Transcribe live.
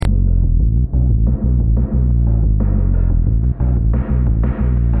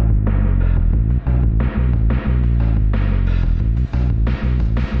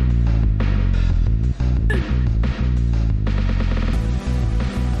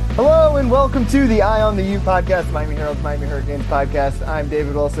Hello and welcome to the Eye on the U podcast, Miami Herald's Miami Hurricanes podcast. I'm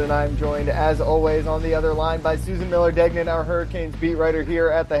David Wilson. I'm joined, as always, on the other line by Susan Miller-Degnan, our Hurricanes beat writer here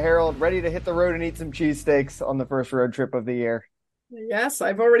at the Herald, ready to hit the road and eat some cheesesteaks on the first road trip of the year. Yes,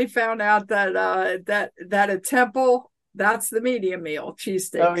 I've already found out that that at Temple, that's the medium meal, Oh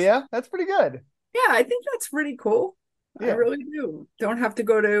cheesesteaks. yeah, that's pretty good. Yeah, I think that's pretty cool. I Yeah, really do. Don't have to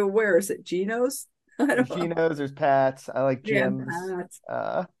go to, where is it? Geno's? I there's don't know. Geno's, there's Pat's. I like Yeah, Jim's.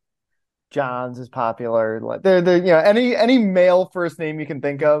 Pat's. John's is popular. Like they're any male first name you can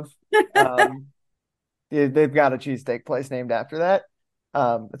think of. Um, they've got a cheesesteak place named after that.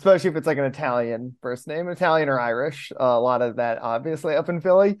 Especially if it's like an Italian first name, Italian or Irish. A lot of that, obviously, up in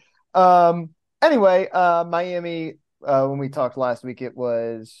Philly. Anyway, Miami. When we talked last week, it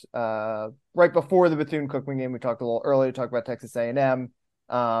was right before the Bethune-Cookman game. We talked a little earlier, talked about Texas A&M.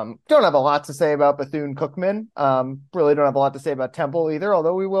 Don't have a lot to say about Bethune-Cookman. Really don't have a lot to say about Temple either.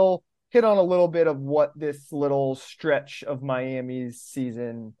 Although we will hit on a little bit of what this little stretch of Miami's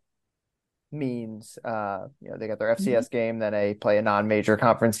season means. They got their FCS game, then they play a non-major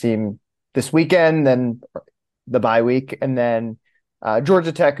conference team this weekend, then the bye week, and then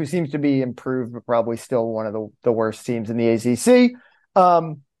Georgia Tech, who seems to be improved, but probably still one of the worst teams in the ACC.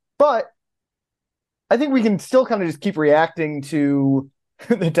 But I think we can still kind of just keep reacting to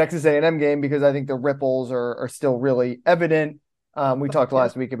the Texas A&M game because I think the ripples are still really evident. We talked Yeah.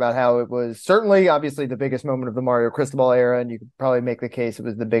 last week about how it was certainly, obviously, the biggest moment of the Mario Cristobal era, and you could probably make the case it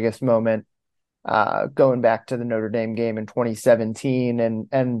was the biggest moment going back to the Notre Dame game in 2017,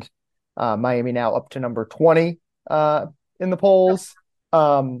 and Miami now up to number 20 in the polls.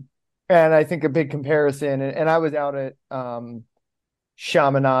 And I think a big comparison, and I was out at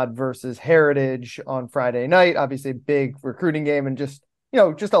Chaminade versus Heritage on Friday night, obviously big recruiting game, and just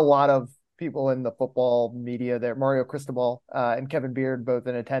a lot of people in the football media there. Mario Cristobal and Kevin Beard both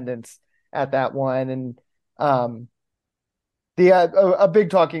in attendance at that one, and a big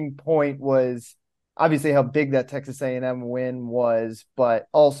talking point was obviously how big that Texas A&M win was, but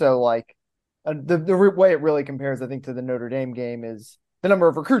also like the way it really compares, I think, to the Notre Dame game is the number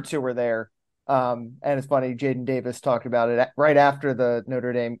of recruits who were there. And it's funny, Jaden Davis talked about it right after the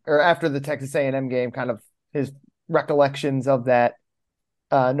Notre Dame or after the Texas A&M game, kind of his recollections of that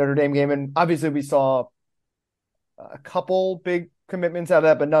Notre Dame game. And obviously we saw a couple big commitments out of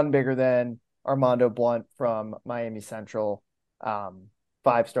that, but none bigger than Armando Blunt from Miami Central,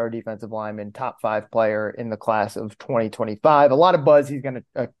 five-star defensive lineman, top five player in the class of 2025. A lot of buzz. He's going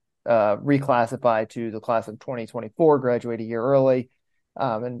to reclassify to the class of 2024, graduate a year early,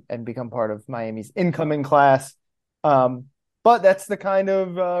 and become part of Miami's incoming class. But that's the kind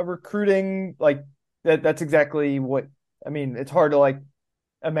of recruiting, like that's exactly what I mean. It's hard to like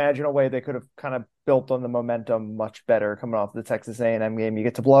imagine a way they could have kind of built on the momentum much better coming off the Texas A&M game. You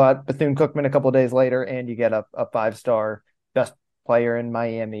get to blow out Bethune-Cookman a couple of days later, and you get a five-star best player in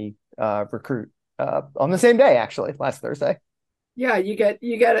Miami recruit on the same day, actually, last Thursday. Yeah, you get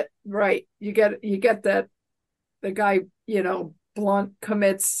it right. You get that the guy, Blunt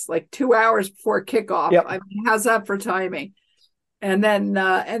commits like 2 hours before kickoff. Yep. I mean, how's that for timing? And then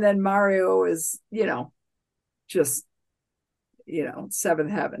Mario is, just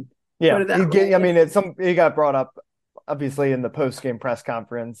seventh heaven. Put Yeah. it that I way. mean, he got brought up obviously in the post-game press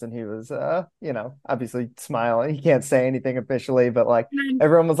conference, and he was obviously smiling. He can't say anything officially, but like And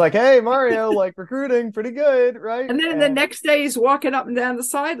everyone was like, hey, Mario, like recruiting pretty good, right? then the And next day he's walking up and down the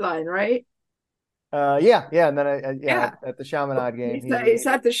sideline, right? yeah, and then Yeah. at the Chaminade game, he was. He's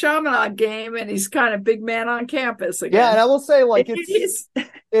at the Chaminade game and he's kind of big man on campus Yeah, and again. I will say, It like, is.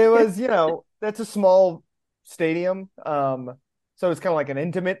 it was, that's a small stadium. So it's kind of like an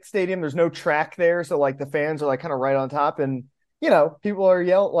intimate stadium. There's no track there, so like the fans are like kind of right on top, and people are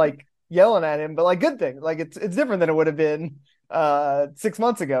yelling at him, but like good thing. Like it's different than it would have been 6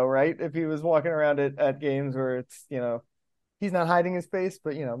 months ago, right? If he was walking around at games where it's he's not hiding his face,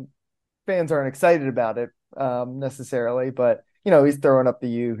 but fans aren't excited about it necessarily, but he's throwing up the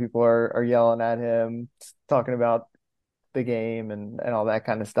U. People are yelling at him, talking about the game and all that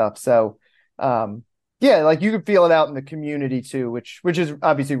kind of stuff. So, yeah, like you can feel it out in the community too, which is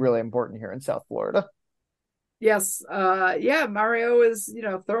obviously really important here in South Florida. Yes. Yeah, Mario is,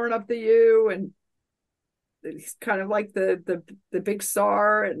 throwing up the U, and he's kind of like the big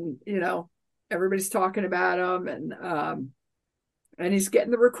star, and everybody's talking about him, and he's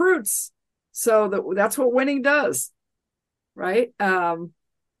getting the recruits. So that's what winning does, right?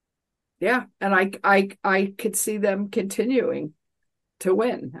 Yeah, and I could see them continuing to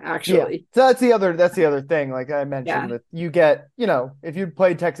win, Yeah. actually. So that's the other thing. Like I mentioned, Yeah. that you get, if you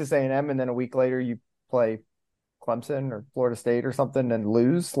play Texas A&M and then a week later you play Clemson or Florida State or something and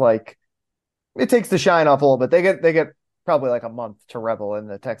lose, like it takes the shine off a little bit. They get probably like a month to revel in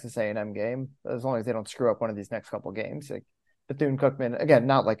the Texas A&M game, as long as they don't screw up one of these next couple games. Like Bethune-Cookman, again,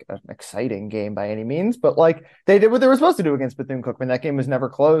 not like an exciting game by any means, but like they did what they were supposed to do against Bethune-Cookman. That game was never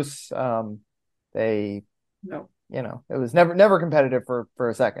close. They, No. it was never competitive for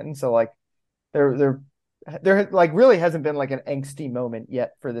a second. So like there like really hasn't been like an angsty moment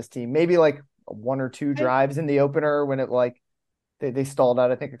yet for this team. Maybe like one or two drives in the opener when it like they stalled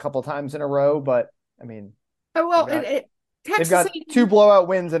out, I think, a couple of times in a row. But I mean, Well, they've Texas got two A&M, blowout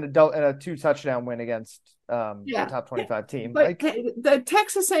wins and a two touchdown win against a yeah, top 25 team. but Like the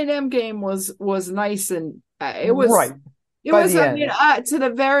Texas A&M game was nice, and right it by was, the I mean, end. to the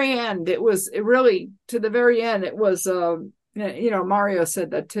very end, it really, to the very end, it was, Mario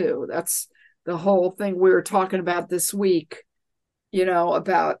said that too. That's the whole thing we were talking about this week,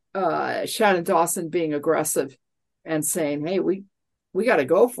 about Shannon Dawson being aggressive and saying, "Hey, we got to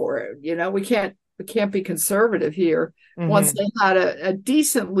go for it. We can't be conservative here." Once Mm-hmm. they had a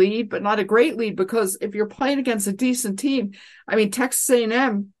decent lead, but not a great lead, because if you're playing against a decent team, I mean, Texas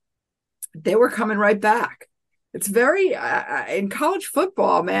A&M, they were coming right back. It's very in college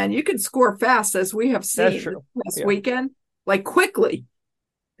football, man. You can score fast, as we have That's seen true. this Yeah. weekend, like quickly.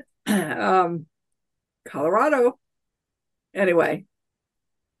 um, Colorado, anyway.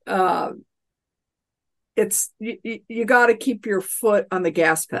 Um, it's you got to keep your foot on the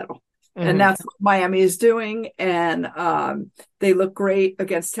gas pedal, and Mm-hmm. that's what Miami is doing. And they look great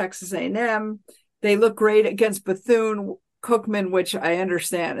against Texas A&M. They look great against Bethune Cookman, which I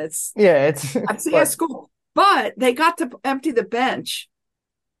understand it's Yeah, it's FCS but school, but they got to empty the bench,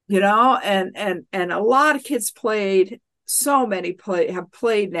 and a lot of kids played. So many have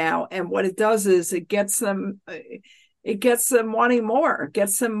played now, and what it does is it gets them wanting more, it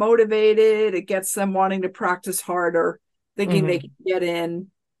gets them motivated, it gets them wanting to practice harder, thinking they mm-hmm. can get in.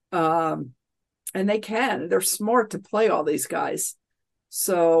 um, and they're smart to play all these guys.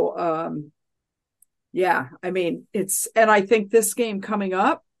 So yeah, I mean, and I think this game coming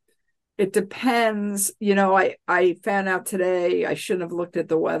up, it depends. I found out today, I shouldn't have looked at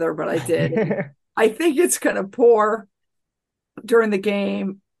the weather, but I did. I think it's going to pour during the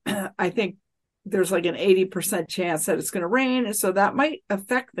game. I think there's like an 80% chance that it's going to rain. And so that might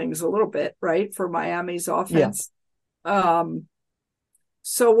affect things a little bit, right, for Miami's Yeah. offense.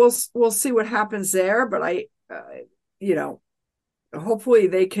 So we'll see what happens there. But you know, hopefully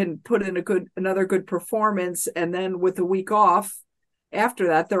they can put in another good performance. And then with a week off after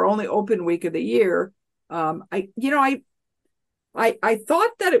that, their only open week of the year. I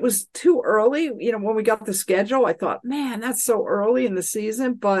thought that it was too early. When we got the schedule, I thought, man, that's so early in the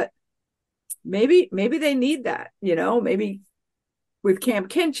season. But maybe they need that. Maybe with Cam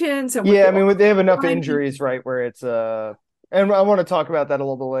Kinchins and with Yeah, I the mean, they have enough line. injuries, right, where it's and I want to talk about that a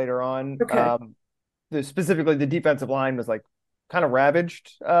little bit later on. Okay, Specifically the defensive line was like kind of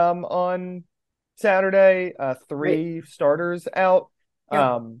ravaged on Saturday. right, Three starters out.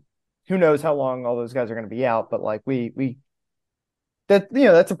 yep, Who knows how long all those guys are going to be out, but like we that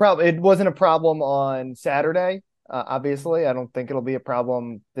that's a problem. It wasn't a problem on Saturday. Obviously, I don't think it'll be a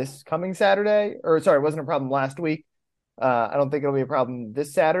problem this coming Saturday. Or sorry, it wasn't a problem last week. I don't think it'll be a problem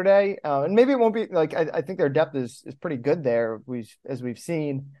this Saturday, and maybe it won't be. Like I think their depth is pretty good there. We've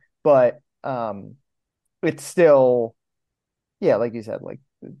seen, but it's still, yeah, like you said, like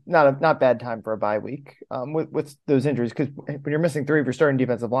not bad time for a bye week with those injuries, because when you're missing three of your starting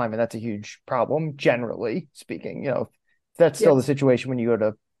defensive linemen, that's a huge problem. Generally speaking, that's still the yes. situation when you go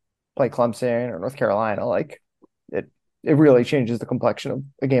to play Clemson or North Carolina. Like it really changes the complexion of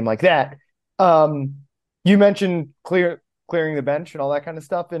a game like that. Um, you mentioned clearing the bench and all that kind of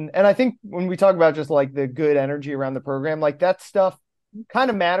stuff, and I think when we talk about just like the good energy around the program, like that stuff kind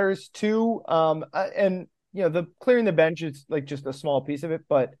of matters too. And the clearing the bench is like just a small piece of it,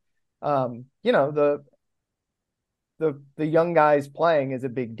 but the young guys playing is a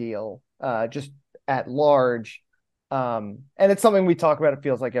big deal, just at large. And it's something we talk about, it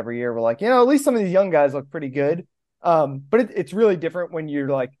feels like every year. We're like, at least some of these young guys look pretty good. But it's really different when you're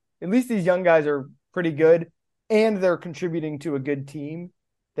like, at least these young guys are pretty good and they're contributing to a good team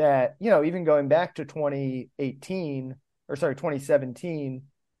that, even going back to 2018 or sorry, 2017,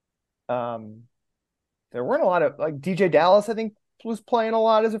 um, there weren't a lot of like DJ Dallas, I think, was playing a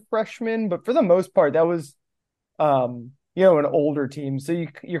lot as a freshman, but for the most part, that was an older team. So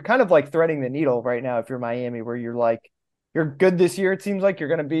you're kind of like threading the needle right now if you're Miami, where you're like, you're good this year. It seems like you're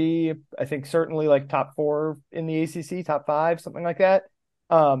going to be, I think, certainly like top four in the ACC, top five, something like that.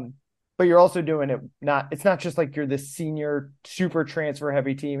 But you're also doing it's not just like you're this senior super transfer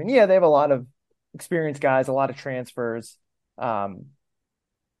heavy team. And yeah, they have a lot of experienced guys, a lot of transfers. Um,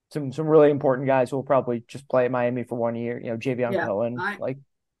 some really important guys who will probably just play at Miami for 1 year. Javion Yeah. Cohen, I like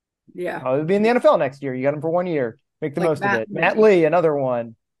yeah. probably be in the NFL next year. You got him for 1 year. Make the Like most of Matt it. Matt Lee. Lee, another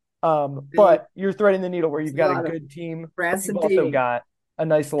one. He But you're threading the needle where you've a got a lot of good team, but you've Branson also Dean. got a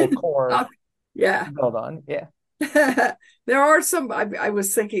nice little core Oh, yeah. to build on. Yeah. There are some, I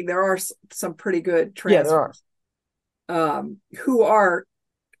was thinking there are some pretty good Yeah, there are. transfers who are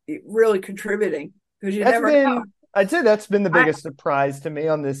really contributing because you That's never know. been, I'd say that's been the I biggest surprise to me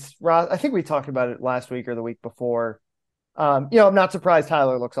on this. I think we talked about it last week or the week before. I'm not surprised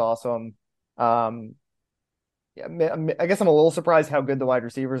Tyler looks awesome. Um, yeah, I guess I'm a little surprised how good the wide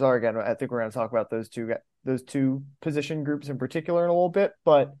receivers are. Again, I think we're going to talk about those two position groups in particular in a little bit,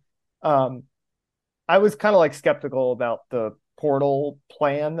 but um, I was kind of like skeptical about the portal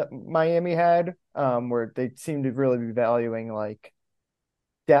plan that Miami had, where they seemed to really be valuing like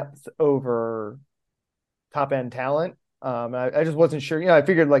depth over top end talent. I just wasn't sure. I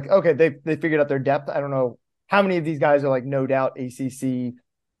figured like, okay, they figured out their depth. I don't know how many of these guys are like no doubt ACC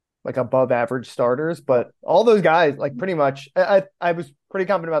like above average starters, but all those guys like pretty much. I was pretty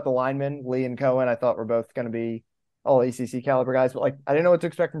confident about the linemen, Lee and Cohen. I thought were both going to be all ACC caliber guys, but like I didn't know what to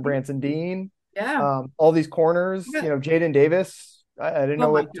expect from Branson Dean. yeah. All these corners, Yeah. Jaden Davis. I didn't Oh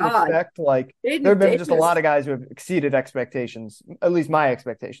know my what to God. expect. Like there Jaden have been just a lot Davis. of guys who have exceeded expectations, at least my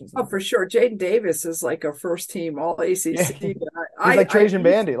expectations. Oh, for sure. Jaden Davis is like a first team all Yeah, ACC. he's like Trajan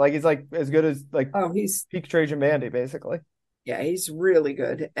He's, Bandy. Like he's like as good as like oh, he's, peak Trajan Bandy, basically. yeah, he's really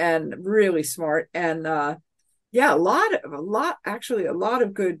good and really smart. And yeah, actually, a lot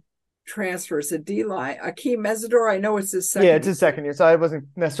of good transfers. The D line, Akeem Mesidor, I know it's his Yeah, second it's his year. second year, so I wasn't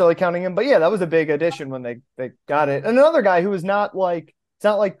necessarily counting him. But yeah, that was a big addition when they got it. And another guy who was not like it's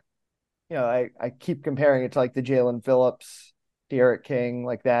not like I keep comparing it to like the Jalen Phillips, De'Aaron King,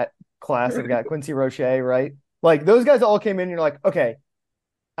 like that class of guy, Quincy Roche, right? Like those guys all came in, and you're like, okay,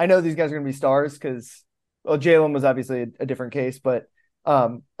 I know these guys are going to be stars because, well, Jalen was obviously a different case, but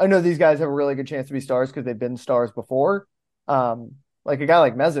I know these guys have a really good chance to be stars because they've been stars before. Like a guy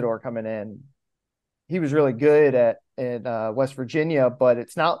like Mesidor coming in, he was really good at West Virginia, but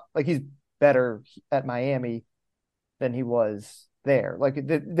it's not like he's better at Miami than he was there. Like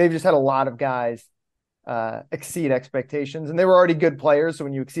they've just had a lot of guys exceed expectations, and they were already good players. So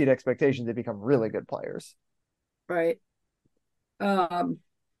when you exceed expectations, they become really good players. Right. Um,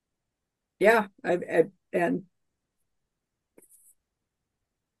 yeah. And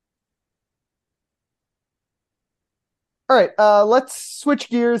All right, let's switch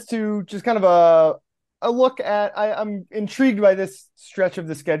gears to just kind of a look at. I'm intrigued by this stretch of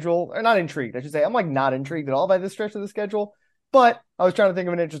the schedule, or not intrigued, I should say. I'm like not intrigued at all by this stretch of the schedule, but I was trying to think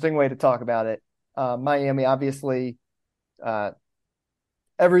of an interesting way to talk about it. Miami, obviously, uh,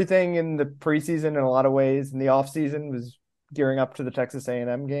 everything in the preseason in a lot of ways in the offseason was gearing up to the Texas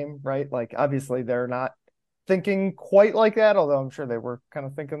A&M game, right? Like obviously they're not thinking quite like that, although I'm sure they were kind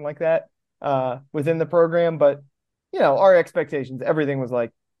of thinking like that within the program. But our expectations, everything was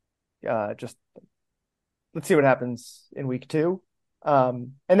like just let's see what happens in week 2.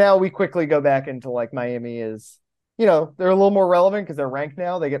 And now we quickly go back into like Miami is, they're a little more relevant because they're ranked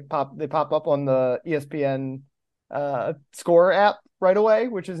now. They pop up on the ESPN score app right away,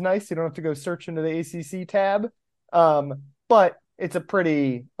 which is nice. You don't have to go search into the ACC tab. But it's a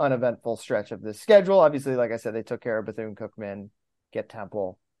pretty uneventful stretch of the schedule. Obviously, like I said, they took care of Bethune-Cookman, get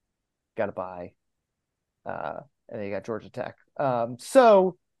Temple, got a bye, and then you got Georgia Tech.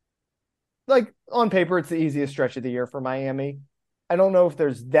 So like on paper, it's the easiest stretch of the year for Miami. I don't know if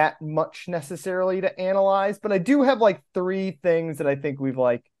there's that much necessarily to analyze, but I do have like 3 things that I think we've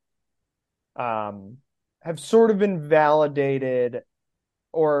like have sort of been validated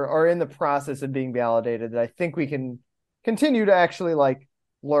or are in the process of being validated that I think we can continue to actually like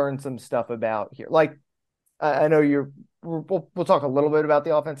learn some stuff about here. Like I know we'll talk a little bit about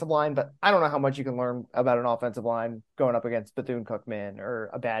the offensive line, but I don't know how much you can learn about an offensive line going up against Bethune-Cookman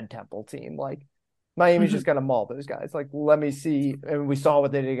or a bad Temple team. Like Miami's just going to maul those guys. Like let me see, and we saw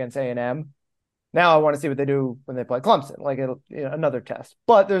what they did against A&M. Now I want to see what they do when they play Clemson. Like it'll another test.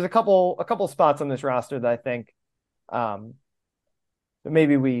 But there's a couple spots on this roster that I think that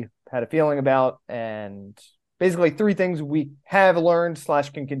maybe we had a feeling about, and basically 3 things we have learned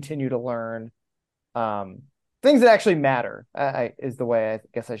 / can continue to learn. Things that actually matter is the way I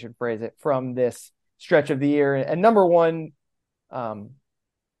guess I should phrase it from this stretch of the year. And number 1,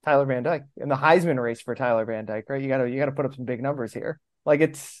 Tyler Van Dyke and the Heisman race for Tyler Van Dyke, right? You gotta put up some big numbers here.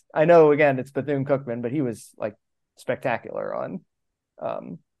 Like I know again it's Bethune-Cookman, but he was like spectacular on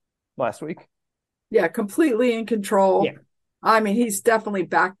last week. yeah, completely in control. Yeah. I mean, he's definitely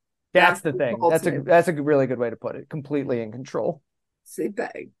back That's That's the the thing. ultimate. That's a really good way to put it. Completely in control. See,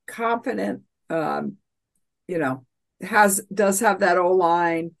 confident, you know, does have that O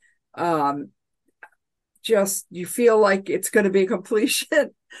line. Um, just you feel like it's going to be a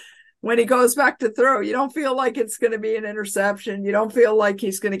completion when he goes back to throw. You don't feel like it's going to be an interception. You don't feel like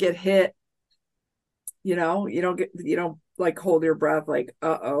he's going to get hit. You don't like hold your breath like,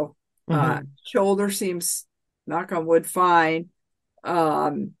 uh-oh. Shoulder seems, knock on wood, fine.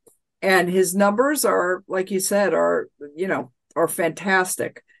 Um, and his numbers are, like you said, are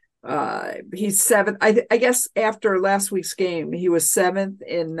fantastic. He's seventh. I guess after last week's game, he was seventh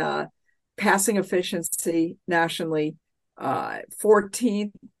in passing efficiency nationally,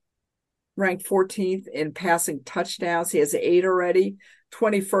 14th, ranked 14th in passing touchdowns. He has 8 already,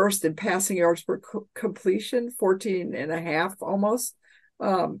 21st in passing yards per completion, 14 and a half almost.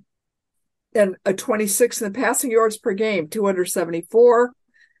 And a 26th in passing yards per game, 274,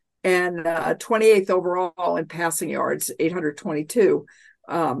 and 28th overall in passing yards, 822.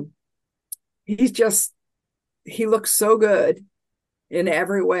 He looks so good in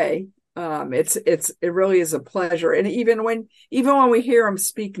every way. It really is a pleasure. And even when we hear him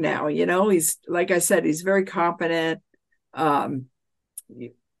speak now, he's, like I said, he's very competent.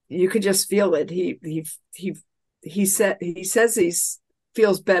 You could just feel it. He says he's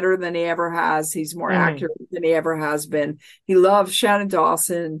feels better than he ever has. He's more accurate than he ever has been. He loves Shannon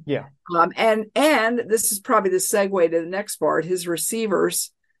Dawson. Yeah. And this is probably the segue to the next part. His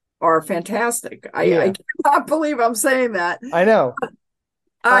receivers are fantastic. I cannot believe I'm saying that. I know.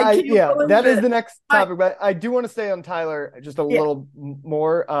 I can't believe that it. is the next topic, but I do want to stay on Tyler just a little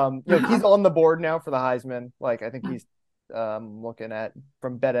more. He's on the board now for the Heisman. Like, I think he's looking at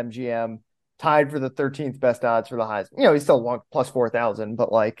from BetMGM, tied for the 13th best odds for the Heisman. He's still plus 4,000,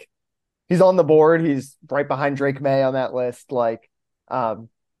 but like, he's on the board. He's right behind Drake May on that list. Like,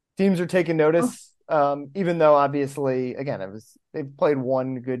 teams are taking notice. Even though obviously, again, they've played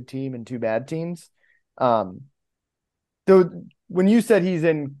one good team and 2 bad teams. Though when you said he's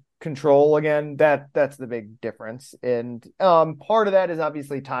in control again, that's the big difference. And part of that is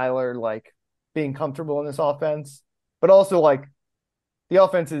obviously Tyler like being comfortable in this offense, but also like the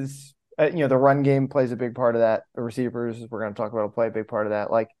offense is, the run game plays a big part of that. The receivers, we're going to talk about, will play a big part of that.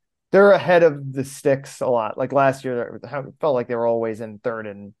 Like, they're ahead of the sticks a lot. Like last year, it felt like they were always in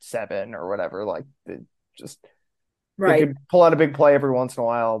 3rd and 7 or whatever. Like, they could pull out a big play every once in a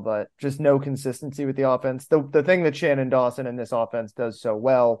while, but just no consistency with the offense. The thing that Shannon Dawson in this offense does so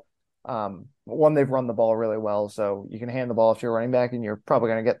well, one, they've run the ball really well, so you can hand the ball if you're running back, and you're probably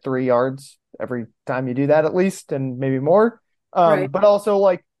going to get 3 yards every time you do that at least, and maybe more. But also,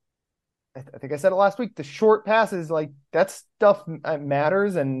 like, I think I said it last week, the short passes, like, that stuff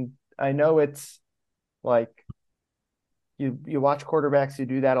matters, and I know it's like you watch quarterbacks who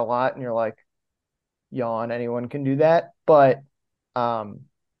do that a lot, and you're like, yawn, anyone can do that. But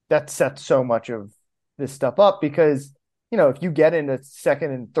that sets so much of this stuff up because, if you get into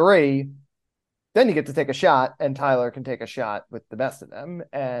 2nd and 3, then you get to take a shot, and Tyler can take a shot with the best of them.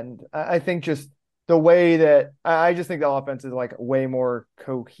 And I think just the way that I just think the offense is like way more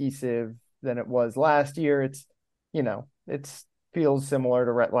cohesive than it was last year. It's, it feels similar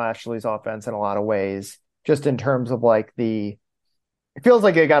to Rhett Lashley's offense in a lot of ways, just in terms of like it feels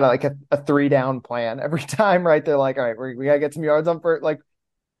like they got a 3-down plan every time, right? They're like, all right, we got to get some yards on first. Like,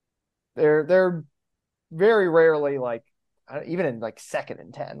 they're very rarely like, even in like 2nd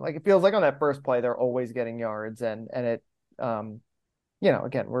and 10, like it feels like on that first play, they're always getting yards, and it,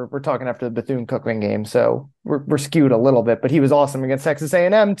 again, we're talking after the Bethune-Cookman game, so we're skewed a little bit, but he was awesome against Texas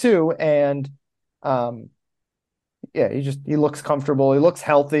A&M too. And, he looks comfortable. He looks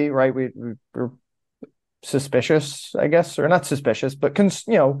healthy, right? We're suspicious, I guess, or not suspicious, but he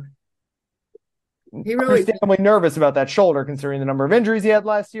really understandably nervous about that shoulder, considering the number of injuries he had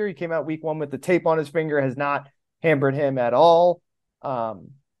last year. He came out week 1 with the tape on his finger, has not hampered him at all.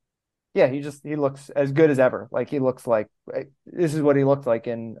 He looks as good as ever. Like, he looks like this is what he looked like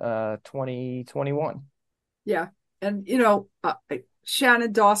in 2021. Yeah. And,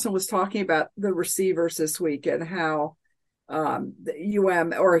 Shannon Dawson was talking about the receivers this week and how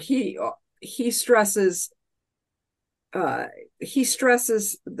the or he stresses, and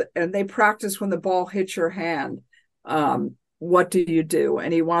they practice when the ball hits your hand. What do you do?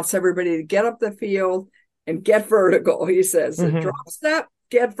 And he wants everybody to get up the field and get vertical. He says, drop step,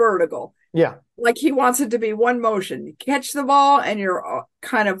 get vertical. Yeah. Like, he wants it to be one motion. You catch the ball and you're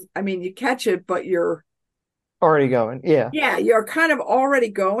you catch it, but you're already going. Yeah. Yeah. You're kind of already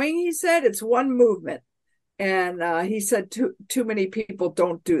going. He said it's one movement. And he said too many people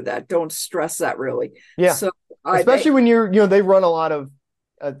don't do that. Don't stress that really. Yeah. So especially when they run a lot of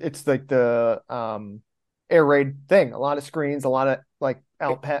it's like the air raid thing. A lot of screens, a lot of like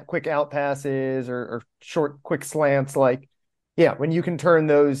quick out passes or short quick slants. Like, yeah, when you can turn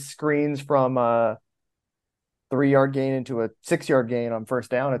those screens from 3 yard gain into a 6 yard gain on first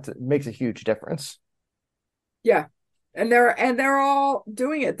down, it makes a huge difference. Yeah. And they're all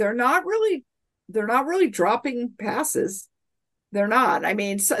doing it. They're not really dropping passes. They're not. I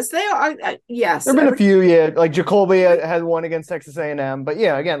mean, so they are. Yes. There've been a few, yeah, like Jacoby had one against Texas A&M, but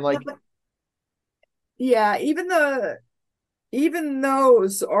yeah, again, like Yeah, even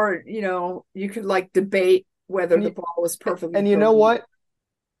those are, you could like debate whether and the you, ball was perfectly and you know thrown. what?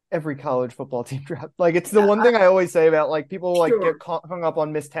 Every college football team draft, like it's the Yeah, one thing I always say about like people like get sure. hung up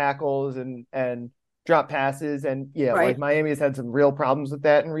on missed tackles and drop passes, and yeah, like Right. Miami has had some real problems with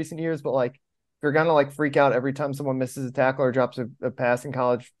that in recent years, but like if you're gonna like freak out every time someone misses a tackle or drops a pass in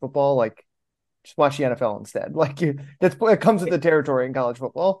college football, like just watch the NFL instead. Like it comes with the territory in college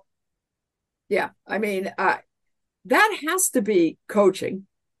football. Yeah. I mean, that has to be coaching.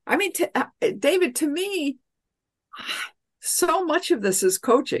 I mean, David, to me, so much of this is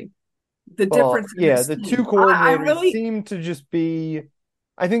coaching. The Well, difference in yeah, this the two team. I coordinators really, seem to just be.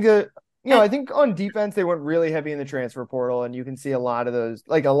 I think that and I think on defense they went really heavy in the transfer portal, and you can see a lot of those.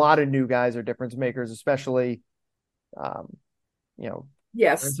 Like a lot of new guys are difference makers, especially, um, you know,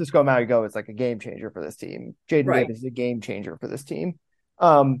 yes, Francisco Marigo is like a game changer for this team. Jaden right. Davis is a game changer for this team.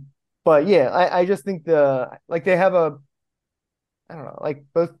 Um, but yeah, I just think they have a I don't know like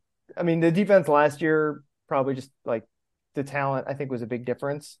both. I mean, the defense last year probably just like the talent I think was a big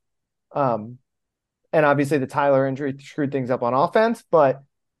difference. Um, and obviously the Tyler injury screwed things up on offense. But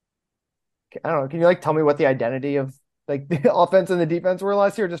I don't know. Can you like tell me what the identity of like the offense and the defense were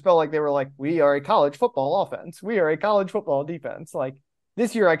last year? It just felt like they were like, we are a college football offense. We are a college football defense. Like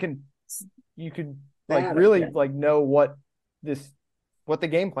this year, you could like That, really yeah, like know this what the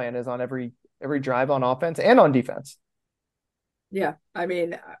game plan is on every drive on offense and on defense. yeah. I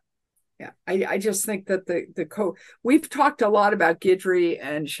mean, yeah, I just think that the coach. We've talked a lot about Guidry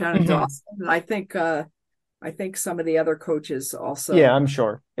and Shannon Mhm. Dawson, and I think some of the other coaches Yeah, also. I'm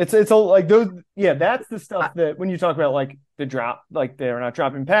sure. It's a like those. Yeah, that's the Uh, stuff that when you talk about like the drop, like they're not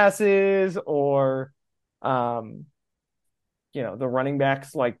dropping passes or, um, the running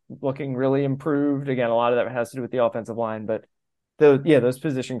backs like looking really improved. Again, a lot of that has to do with the offensive line, but those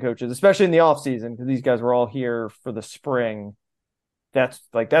position coaches, especially in the off season, because these guys were all here for the spring. That's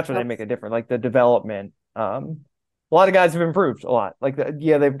where they make a difference. Like the development. A lot of guys have improved a lot. Like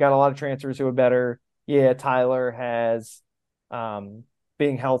they've got a lot of transfers who are better. Yeah, Tyler has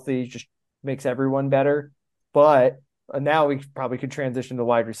being healthy just makes everyone better. But now we probably could transition to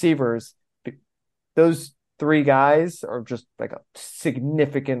wide receivers. Those three guys are just like a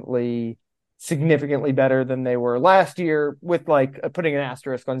significantly better than they were last year, with like putting an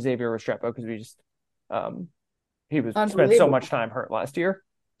asterisk on Xavier Restrepo because we just um he was spent so much Unbelievable. time hurt last year.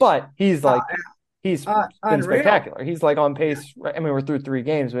 But he's been Unreal. spectacular. He's like on pace. I mean, we're through 3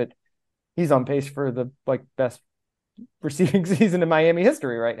 games, but he's on pace for the like best receiving season in Miami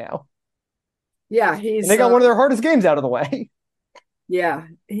history right now. Yeah, And they got one of their hardest games out of the way. yeah,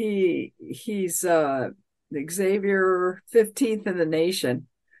 he's Xavier 15th in the nation,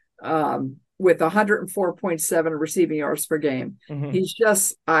 with 104.7 receiving yards per game. Mm-hmm.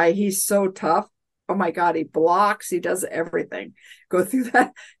 He's so tough. Oh my God, he blocks, he does everything. Go through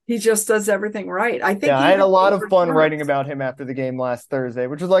that. He just does everything right. I Yeah, think I had a even lot his of fun writing returns. about him after the game last Thursday,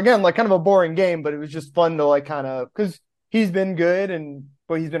 which was again like kind of a boring game, but it was just fun to like kind of because he's been good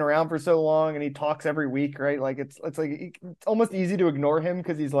but he's been around for so long and he talks every week, right? Like it's like it's almost easy to ignore him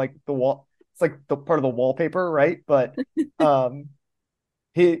because he's like the wall. It's like the part of the wallpaper, right? But um,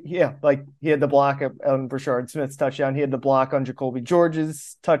 like he had the block on Brashard Smith's touchdown. He had the block on Jacoby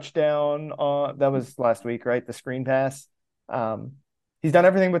George's touchdown. That was last week, right? The screen pass. Um, he's done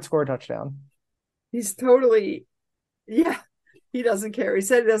everything but score a touchdown. He's totally, yeah, he doesn't care. He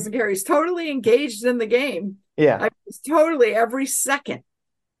said he doesn't care. He's totally engaged in the game. Yeah. It's totally every second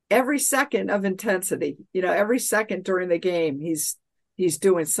of intensity. Every second during the game, he's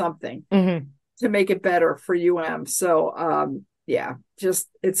doing something Mm-hmm. to make it better for So yeah, just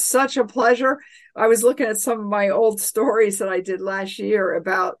it's such a pleasure. I was looking at some of my old stories that I did last year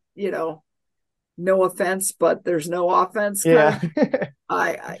about, no offense, but there's no offense kind of. Yeah.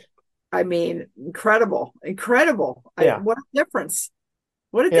 I I mean, incredible, incredible. Yeah. What a difference.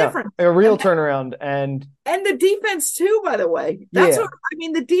 What a Yeah. difference. A real And turnaround. And and the defense too, by the way. That's yeah. what I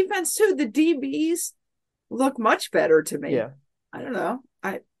mean. The defense too. The DBs look much better to me. Yeah. I don't know.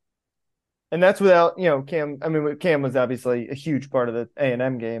 And that's without, Cam. I mean, Cam was obviously a huge part of the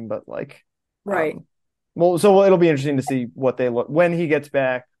A&M game, but like, Right. um, Well, so it'll be interesting to see what they look when he gets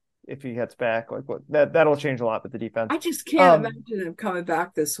back, if he gets back, like what that'll change a lot with the defense. I just can't Um, imagine him coming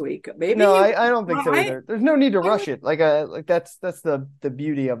back this week. Maybe no, he I will. don't think Well, so either. There's no need to rush it. Like that's the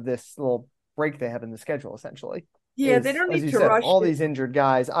beauty of this little break they have in the schedule, essentially. yeah, they Is don't as need you to said, rush all it. these injured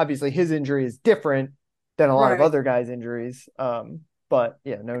guys. Obviously, his injury is different than a lot of Right. other guys' injuries. But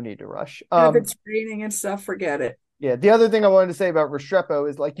yeah, no need to rush. And if it's raining and stuff, forget it. Yeah, the other thing I wanted to say about Restrepo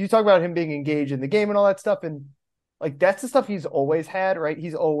is like you talk about him being engaged in the game and all that stuff, and like that's the stuff he's always had, right?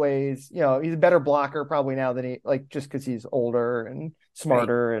 He's always, he's a better blocker probably now than he like just because he's older and Right.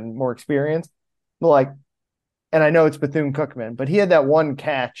 smarter and more experienced. But like, and I know it's Bethune Cookman, but he had that one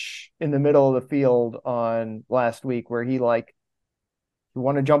catch in the middle of the field on last week where he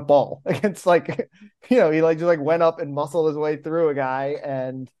won a jump ball against like, he like just like went up and muscled his way through a guy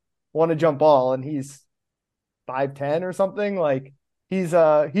and won a jump ball, and he's 5'10" or something. Like he's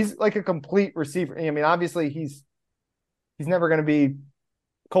like a complete receiver. I mean, obviously he's never going to be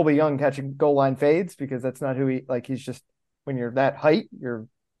Colby Young catching goal line fades because that's not who he like. He's just when you're that height, you're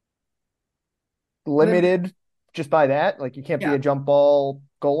Limit. limited just by that. Like you can't be Yeah. a jump ball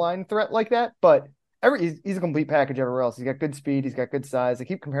goal line threat like that. But he's a complete package everywhere else. He's got good speed. He's got good size. I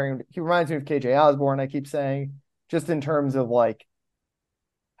keep comparing him. He reminds me of KJ Osborne. I keep saying just in terms of like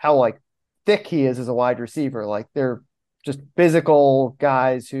how like thick he is as a wide receiver. Like they're just physical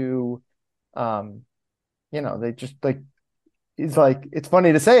guys who, um, they just like he's like it's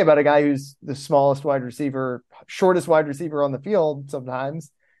funny to say about a guy who's the smallest wide receiver, shortest wide receiver on the field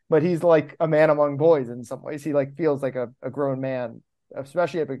sometimes, but he's like a man among boys in some ways. He like feels like a grown man,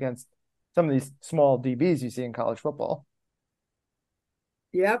 especially up against some of these small DBs you see in college football.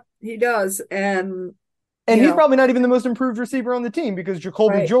 Yep, he does. And, And you he's know, probably not even the most improved receiver on the team because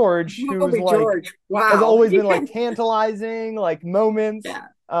Jacoby right. George, who's Kobe like George. has Wow. always been like tantalizing, like moments.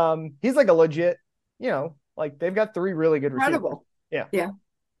 Yeah. He's like a legit, like they've got three really good receivers. Incredible. Yeah. Yeah.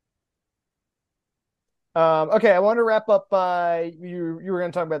 Okay, I want to wrap up by you were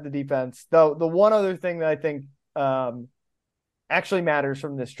going to talk about the defense. Though the one other thing that I think actually matters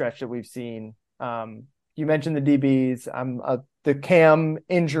from this stretch that we've seen. You mentioned the DBs. The Cam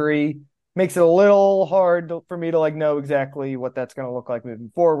injury makes it a little hard for me to like know exactly what that's going to look like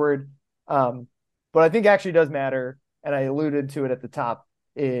moving forward. But I think actually does matter, and I alluded to it at the top.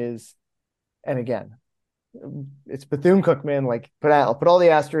 And again, it's Bethune Cookman. Like put all the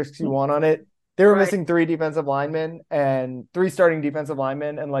asterisks you want on it. They were Right. missing three defensive linemen and three starting defensive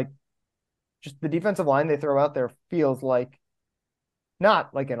linemen, and like just the defensive line they throw out there feels like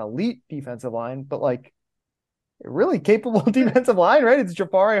not like an elite defensive line, but like a really capable defensive line, right? It's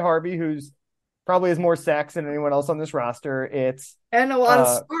Jafari Harvey, who's probably has more sacks than anyone else on this roster. It's And a lot of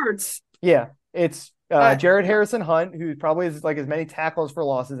uh starts. yeah, it's Jared Yeah. Harrison Hunt, who probably has like as many tackles for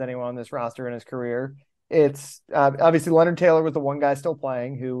loss as anyone on this roster in his career. It's obviously Leonard Taylor was the one guy still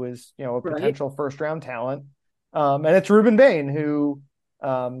playing who is, a Right. potential first round talent. And it's Ruben Bain, who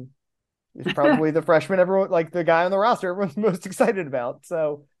is probably the freshman everyone like the guy on the roster everyone's most excited about.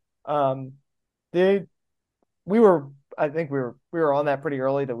 So um they we were I think we were on that pretty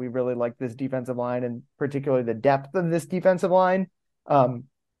early that we really liked this defensive line and particularly the depth of this defensive line. Um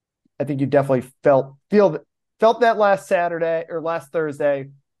I think you definitely felt that last Saturday or last Thursday.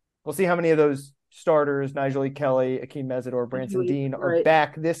 We'll see how many of those starters, Nigel Kelly, Akeem Mesidor, Branson Dean, are Right.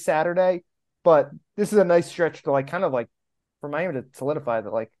 back this Saturday. But this is a nice stretch to like kind of like for Miami to solidify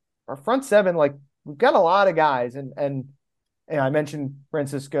that like our front seven, like we've got a lot of guys and I mentioned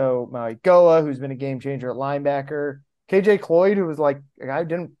Francisco Mauigoa, who's been a game changer at linebacker. KJ Cloyd, who was like a guy who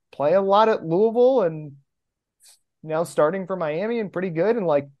didn't play a lot at Louisville and now starting for Miami and pretty good. And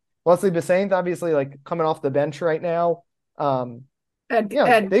like Wesley Bissainthe, obviously like coming off the bench right now. Um,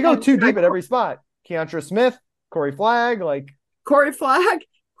 they go too deep at every spot. Keontra Smith, Corey Flagg, like Corey Flagg.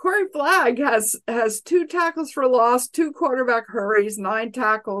 Corey Flagg has two tackles for loss, two quarterback hurries, nine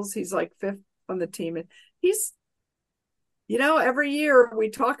tackles. He's like fifth on the team, and he's every year we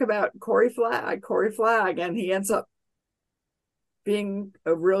talk about Corey Flagg, and he ends up being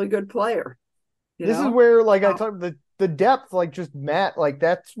a really good player. You this is know, where like I oh, talk the depth, like just Matt, like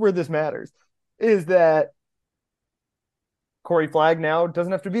that's where this matters. Is that Corey Flagg now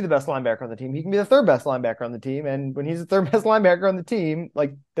doesn't have to be the best linebacker on the team. He can be the third best linebacker on the team. And when he's the third best linebacker on the team,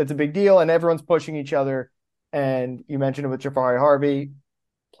 like that's a big deal. And everyone's pushing each other. And you mentioned it with Jafari Harvey,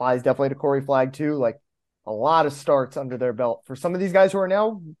 applies definitely to Corey Flagg too. Like a lot of starts under their belt for some of these guys who are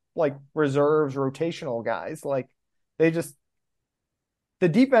now like reserves, rotational guys. Like they just the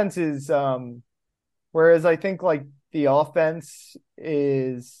defense is whereas I think like the offense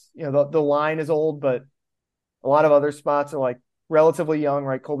is, the line is old, but a lot of other spots are like relatively young,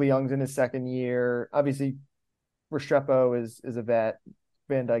 right? Colby Young's in his second year. Obviously, Restrepo is a vet.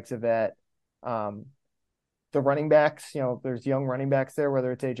 Van Dyke's a vet. The running backs, there's young running backs there,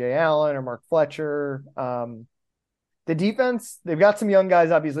 whether it's AJ Allen or Mark Fletcher. The defense, they've got some young guys,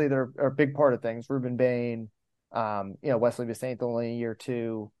 obviously, that are a big part of things. Ruben Bain, Wesley Bissainthe only year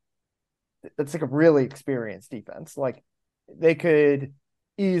two. That's like a really experienced defense. Like they could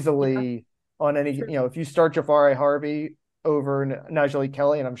easily on any, if you start Jafari Harvey over Najee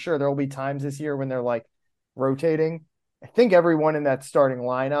Kelly, and I'm sure there will be times this year when they're like rotating. I think everyone in that starting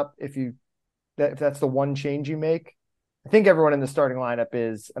lineup, if that's the one change you make, I think everyone in the starting lineup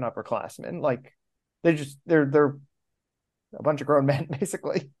is an upperclassman. Like they're a bunch of grown men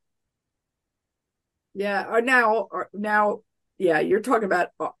basically. Yeah. Now, yeah, you're talking about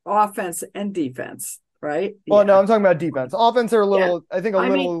offense and defense, right? Well, yeah. no, I'm talking about defense. Offense are a little, I think, a I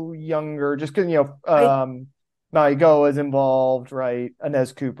mean, little younger, just because Maigoa is involved, right?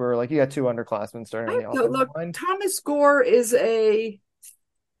 Inez Cooper, like you got two underclassmen starting on the offensive line. Thomas Gore is I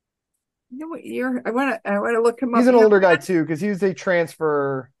want to look him up. He's an older guy too, because he was a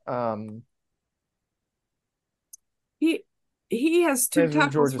transfer. He has two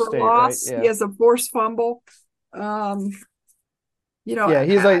tackles Georgia for State, loss. right? Yeah. He has a forced fumble. Yeah,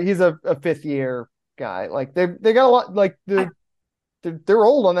 he's a fifth year guy. Like they got a lot. Like they're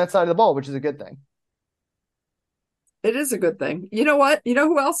old on that side of the ball, which is a good thing. It is a good thing. You know what? You know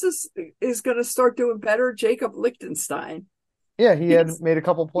who else is going to start doing better? Jacob Lichtenstein. Yeah, he had made a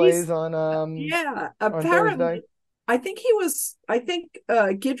couple plays on apparently Thursday. I think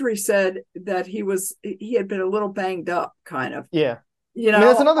Guidry said that he had been a little banged up, kind of. Yeah. I mean,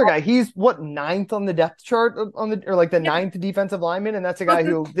 that's another guy. He's what, ninth on the depth chart ninth defensive lineman, and that's a guy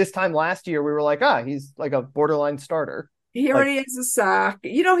who this time last year we were like, he's like a borderline starter. He already has a sack.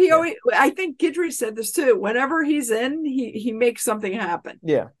 Always. I think Guidry said this too. Whenever he's in, he makes something happen.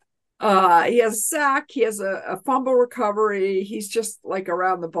 Yeah. He has a sack. He has a fumble recovery. He's just like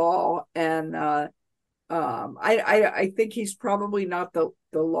around the ball, and I think he's probably not the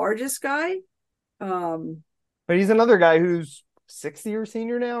largest guy. But he's another guy who's 6th-year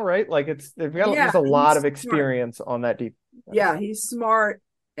senior now, right? Like they've got just a lot of experience smart. On that deep. Yeah, he's smart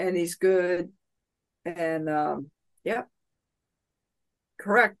and he's good, and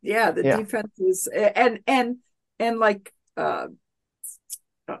correct. Yeah, the defense is and like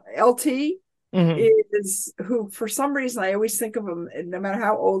LT. Is who for some reason I always think of him, no matter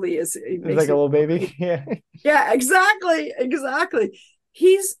how old he is, he's like a little baby. Yeah, exactly.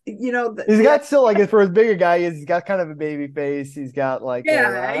 He's got still, like, for as big a guy he's got kind of a baby face. He's got like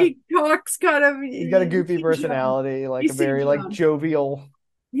he talks kind of. He's got a goofy personality, like a very like jovial.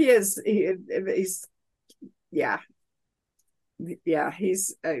 He is. He's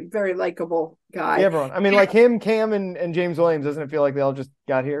he's a very likable guy. Yeah, everyone. I mean, like him, Cam, and James Williams. Doesn't it feel like they all just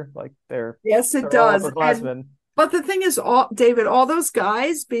got here? Like they're it does. But the thing is, David, all those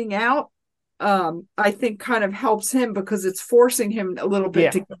guys being out, I think kind of helps him because it's forcing him a little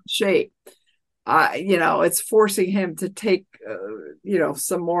bit to get in shape. It's forcing him to take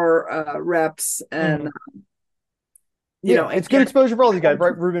some more reps and. It's good exposure for all these guys,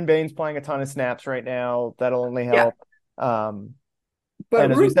 right? Ruben Bain's playing a ton of snaps right now. That'll only help.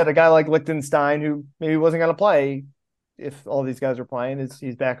 But as we said, a guy like Lichtenstein, who maybe wasn't going to play if all these guys are playing,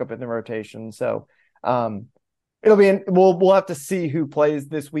 he's back up in the rotation. So it'll be we'll have to see who plays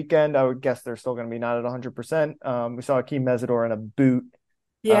this weekend. I would guess they're still going to be not at 100%. We saw Akeem Mesidor in a boot.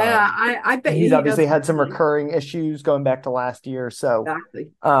 Yeah, I bet he's obviously had some recurring issues going back to last year. So exactly.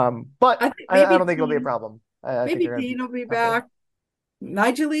 But I don't think it'll be a problem. Maybe Dean will be back.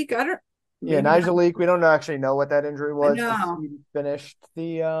 Nigel Leak, I don't. Yeah, Nigel Leak. We don't actually know what that injury was. No. He finished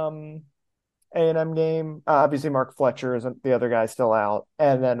the A&M game. Obviously, Mark Fletcher isn't the other guy still out,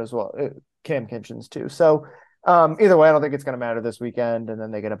 and then as well Cam Kinchins too. So either way, I don't think it's going to matter this weekend. And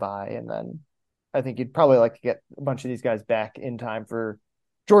then they get a bye, and then I think you'd probably like to get a bunch of these guys back in time for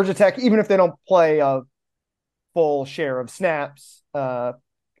Georgia Tech, even if they don't play a full share of snaps.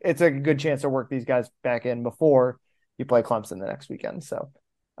 It's a good chance to work these guys back in before you play Clemson the next weekend. So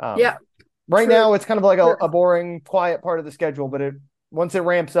right now it's kind of like a boring, quiet part of the schedule, but once it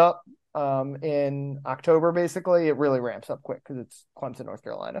ramps up in October, basically, it really ramps up quick because it's Clemson, North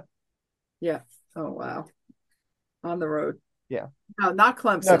Carolina. Yeah. Oh, wow. On the road. Yeah. No, not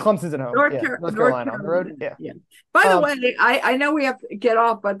Clemson. No, Clemson's at home. North Carolina on the road. Yeah. By the way, I know we have to get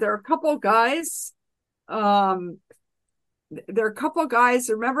off, but there are a couple of guys.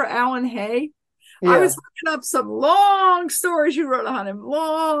 Remember Alan Hay? Yeah. I was looking up some long stories you wrote on him,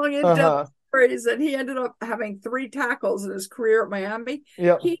 long in-depth stories, and he ended up having 3 tackles in his career at Miami.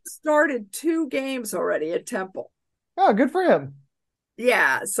 Yep. He started 2 games already at Temple. Oh, good for him.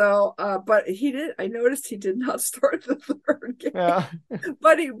 Yeah, so but I noticed he did not start the third game. Yeah.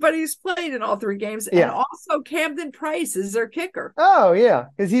 But he's played in all three games. And Yeah. also Camden Price is their kicker. Oh yeah,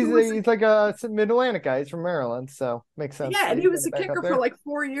 because He was he's like a Mid-Atlantic guy. He's from Maryland, so makes sense Yeah, that and he he's got was a a backup kicker for there. like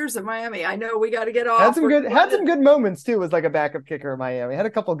 4 years at Miami. I know we got to get off. Had some good moments too. Was like a backup kicker in Miami. Had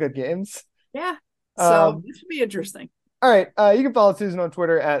a couple good games. Yeah. So Um, it should be interesting. all right. You can follow Susan on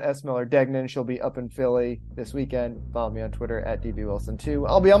Twitter at @smillerdegnan. She'll be up in Philly this weekend. Follow me on Twitter at dbwilson2.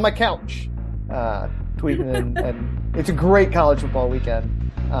 I'll be on my couch, tweeting and it's a great college football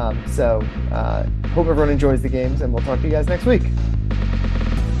weekend. So hope everyone enjoys the games, and we'll talk to you guys next week.